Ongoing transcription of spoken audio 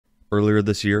Earlier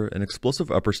this year, an explosive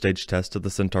upper stage test of the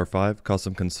Centaur V caused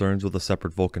some concerns with a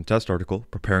separate Vulcan test article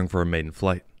preparing for a maiden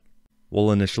flight. While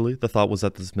initially the thought was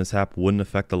that this mishap wouldn't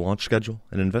affect the launch schedule,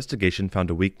 an investigation found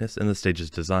a weakness in the stage's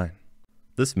design.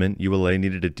 This meant ULA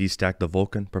needed to destack the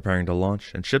Vulcan preparing to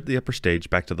launch and ship the upper stage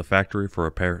back to the factory for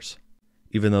repairs.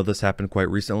 Even though this happened quite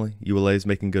recently, ULA is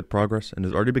making good progress and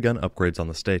has already begun upgrades on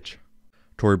the stage.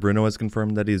 Tory Bruno has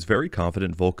confirmed that he is very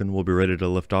confident Vulcan will be ready to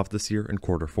lift off this year in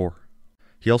Q4.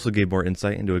 He also gave more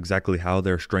insight into exactly how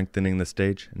they are strengthening the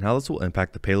stage and how this will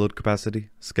impact the payload capacity,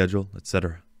 schedule,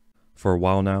 etc. For a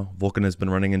while now, Vulcan has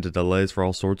been running into delays for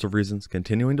all sorts of reasons,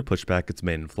 continuing to push back its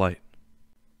maiden flight.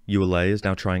 ULA is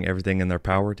now trying everything in their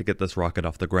power to get this rocket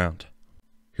off the ground.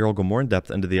 Here I'll go more in depth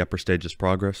into the upper stage's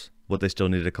progress, what they still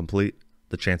need to complete,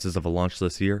 the chances of a launch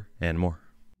this year, and more.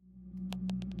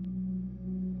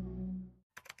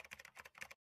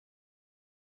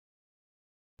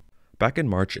 Back in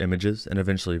March, images and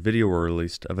eventually video were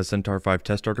released of a Centaur V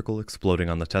test article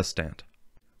exploding on the test stand.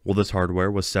 While this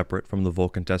hardware was separate from the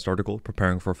Vulcan test article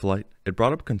preparing for flight, it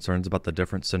brought up concerns about the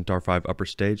different Centaur V upper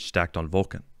stage stacked on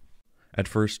Vulcan. At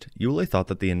first, ULA thought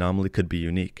that the anomaly could be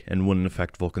unique and wouldn't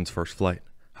affect Vulcan's first flight.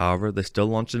 However, they still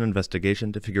launched an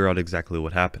investigation to figure out exactly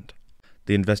what happened.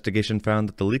 The investigation found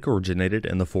that the leak originated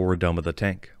in the forward dome of the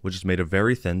tank, which is made of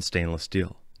very thin stainless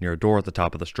steel, near a door at the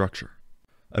top of the structure.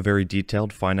 A very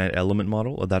detailed finite element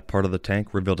model of that part of the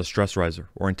tank revealed a stress riser,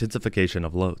 or intensification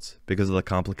of loads, because of the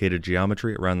complicated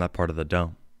geometry around that part of the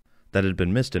dome. That had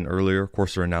been missed in earlier,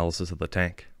 coarser analysis of the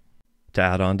tank. To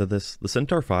add on to this, the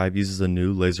Centaur V uses a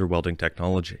new laser welding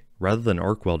technology, rather than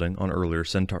arc welding on earlier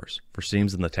Centaurs, for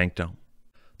seams in the tank dome.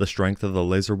 The strength of the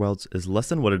laser welds is less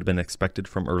than what had been expected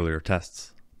from earlier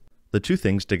tests. The two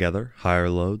things together, higher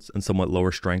loads and somewhat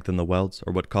lower strength in the welds,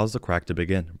 are what caused the crack to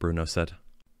begin, Bruno said.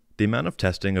 The amount of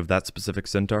testing of that specific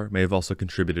Centaur may have also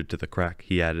contributed to the crack,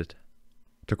 he added.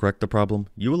 To correct the problem,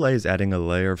 ULA is adding a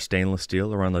layer of stainless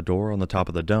steel around the door on the top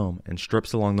of the dome and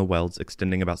strips along the welds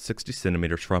extending about 60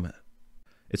 centimeters from it.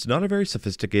 It's not a very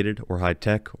sophisticated or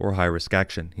high-tech or high-risk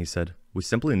action, he said. We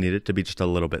simply need it to be just a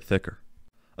little bit thicker.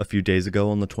 A few days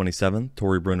ago on the 27th,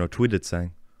 Tory Bruno tweeted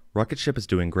saying, "Rocket ship is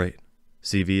doing great.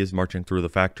 CV is marching through the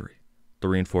factory. The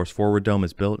reinforced forward dome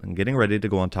is built and getting ready to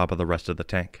go on top of the rest of the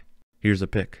tank. Here's a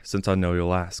pic, since I know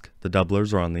you'll ask. The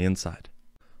doublers are on the inside."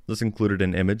 This included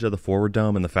an image of the forward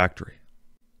dome in the factory.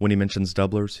 When he mentions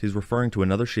doublers, he's referring to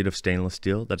another sheet of stainless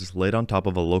steel that is laid on top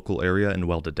of a local area and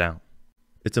welded down.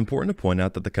 It's important to point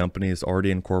out that the company is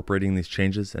already incorporating these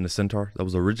changes in a Centaur that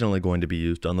was originally going to be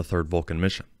used on the third Vulcan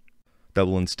mission. That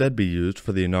will instead be used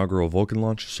for the inaugural Vulcan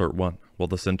launch, Cert-1, while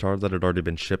the Centaur that had already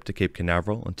been shipped to Cape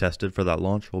Canaveral and tested for that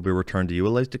launch will be returned to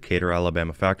ULA's Decatur,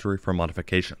 Alabama factory for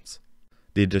modifications.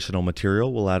 The additional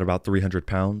material will add about 300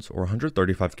 pounds or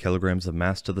 135 kilograms of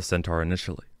mass to the Centaur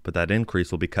initially, but that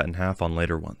increase will be cut in half on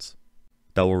later ones.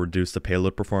 That will reduce the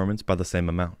payload performance by the same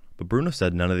amount, but Bruno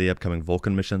said none of the upcoming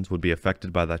Vulcan missions would be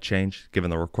affected by that change given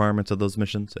the requirements of those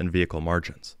missions and vehicle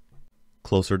margins.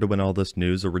 Closer to when all this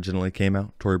news originally came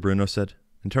out, Tory Bruno said,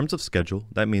 "In terms of schedule,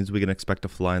 that means we can expect to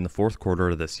fly in the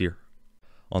Q4 of this year."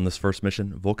 On this first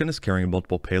mission, Vulcan is carrying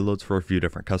multiple payloads for a few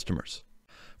different customers.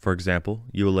 For example,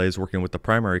 ULA is working with the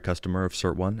primary customer of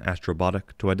Cert-1,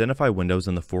 Astrobotic, to identify windows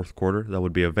in the Q4 that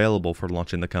would be available for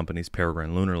launching the company's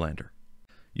Peregrine lunar lander.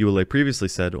 ULA previously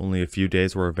said only a few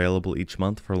days were available each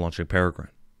month for launching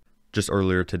Peregrine. Just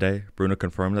earlier today, Bruno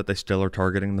confirmed that they still are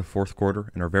targeting the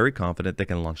Q4 and are very confident they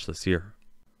can launch this year.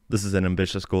 This is an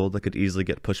ambitious goal that could easily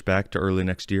get pushed back to early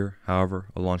next year. However,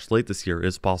 a launch late this year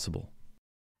is possible.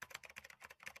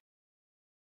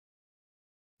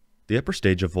 The upper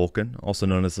stage of Vulcan, also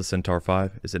known as the Centaur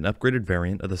V, is an upgraded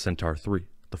variant of the Centaur III,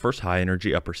 the first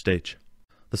high-energy upper stage.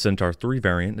 The Centaur III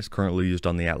variant is currently used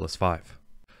on the Atlas V.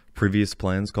 Previous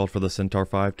plans called for the Centaur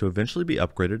V to eventually be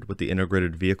upgraded with the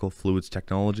integrated vehicle fluids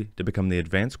technology to become the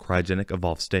advanced cryogenic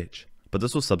evolved stage, but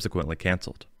this was subsequently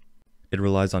cancelled. It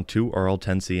relies on two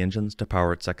RL-10C engines to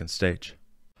power its second stage.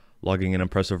 Logging an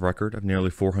impressive record of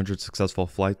nearly 400 successful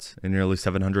flights and nearly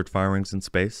 700 firings in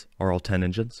space, RL-10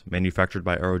 engines, manufactured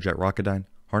by Aerojet Rocketdyne,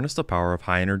 harness the power of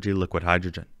high-energy liquid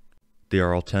hydrogen. The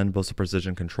RL-10 boasts a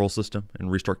precision control system and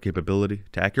restart capability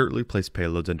to accurately place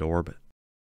payloads into orbit.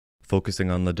 Focusing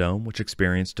on the dome, which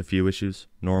experienced a few issues,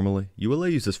 normally, ULA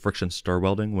uses friction stir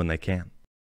welding when they can.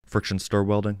 Friction stir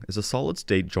welding is a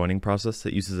solid-state joining process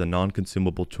that uses a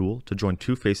non-consumable tool to join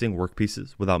two facing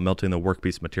workpieces without melting the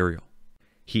workpiece material.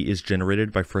 Heat is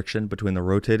generated by friction between the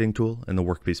rotating tool and the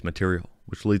workpiece material,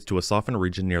 which leads to a softened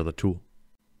region near the tool.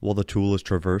 While the tool is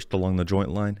traversed along the joint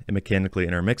line, it mechanically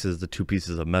intermixes the two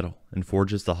pieces of metal and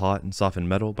forges the hot and softened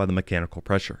metal by the mechanical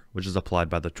pressure, which is applied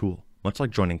by the tool, much like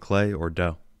joining clay or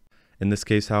dough. In this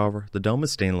case, however, the dome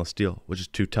is stainless steel, which is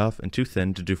too tough and too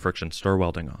thin to do friction stir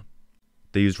welding on.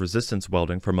 They use resistance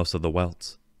welding for most of the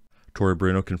welds. Tory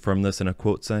Bruno confirmed this in a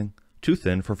quote saying, "Too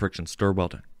thin for friction stir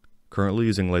welding. Currently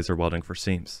using laser welding for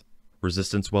seams.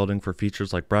 Resistance welding for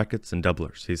features like brackets and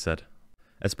doublers," he said.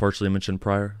 As partially mentioned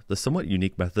prior, the somewhat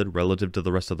unique method relative to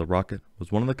the rest of the rocket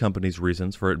was one of the company's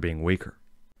reasons for it being weaker.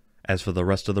 As for the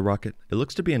rest of the rocket, it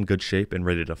looks to be in good shape and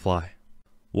ready to fly.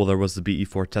 While there was the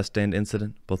BE-4 test stand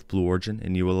incident, both Blue Origin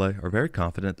and ULA are very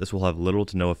confident this will have little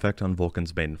to no effect on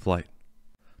Vulcan's maiden flight.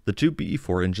 The two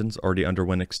BE-4 engines already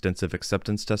underwent extensive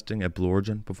acceptance testing at Blue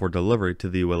Origin before delivery to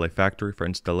the ULA factory for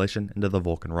installation into the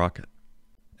Vulcan rocket.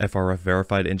 FRF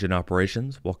verified engine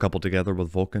operations while coupled together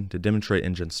with Vulcan to demonstrate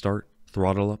engine start,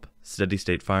 throttle up, steady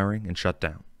state firing, and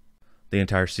shutdown. The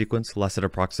entire sequence lasted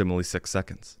approximately 6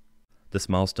 seconds. This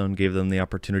milestone gave them the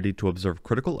opportunity to observe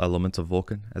critical elements of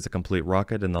Vulcan as a complete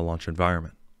rocket in the launch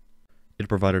environment. It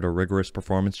provided a rigorous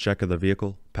performance check of the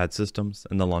vehicle, pad systems,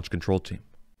 and the launch control team.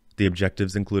 The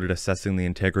objectives included assessing the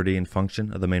integrity and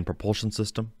function of the main propulsion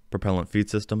system, propellant feed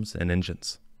systems, and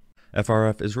engines.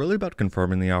 FRF is really about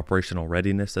confirming the operational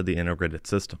readiness of the integrated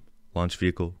system, launch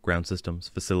vehicle, ground systems,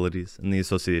 facilities, and the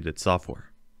associated software.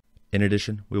 In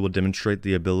addition, we will demonstrate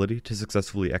the ability to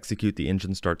successfully execute the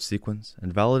engine start sequence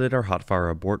and validate our hot-fire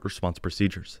abort response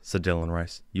procedures, said Dylan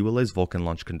Rice, ULA's Vulcan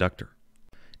launch conductor.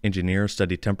 Engineers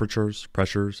studied temperatures,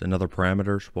 pressures, and other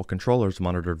parameters, while controllers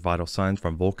monitored vital signs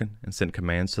from Vulcan and sent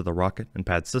commands to the rocket and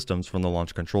pad systems from the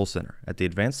Launch Control Center at the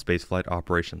Advanced Spaceflight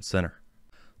Operations Center.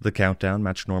 The countdown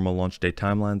matched normal launch day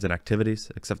timelines and activities,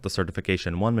 except the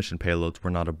Certification 1 mission payloads were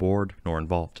not aboard nor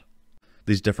involved.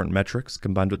 These different metrics,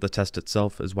 combined with the test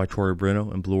itself, is why Tory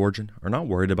Bruno and Blue Origin are not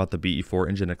worried about the BE-4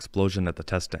 engine explosion at the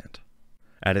test stand.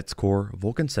 At its core,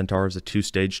 Vulcan Centaur is a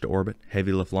two-staged orbit,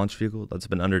 heavy-lift launch vehicle that's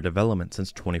been under development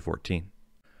since 2014.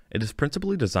 It is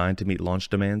principally designed to meet launch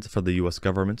demands for the U.S.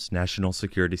 government's National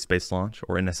Security Space Launch,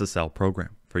 or NSSL,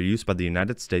 program, for use by the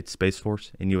United States Space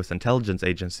Force and U.S. intelligence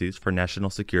agencies for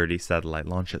national security satellite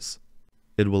launches.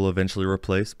 It will eventually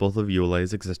replace both of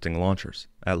ULA's existing launchers,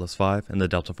 Atlas V and the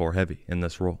Delta IV Heavy, in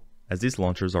this role, as these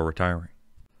launchers are retiring.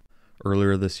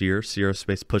 Earlier this year, Sierra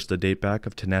Space pushed the date back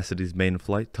of Tenacity's maiden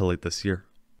flight to late this year.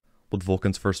 With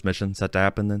Vulcan's first mission set to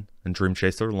happen then, and Dream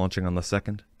Chaser launching on the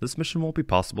second, this mission won't be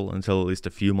possible until at least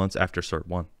a few months after Cert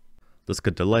 1. This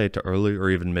could delay to early or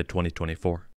even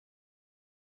mid-2024.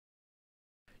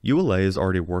 ULA is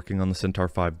already working on the Centaur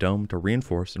V dome to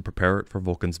reinforce and prepare it for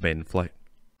Vulcan's maiden flight.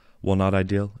 While not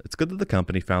ideal, it's good that the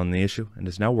company found the issue and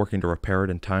is now working to repair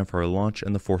it in time for a launch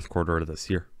in the fourth quarter of this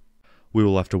year. We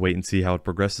will have to wait and see how it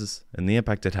progresses and the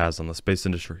impact it has on the space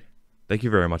industry. Thank you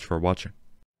very much for watching.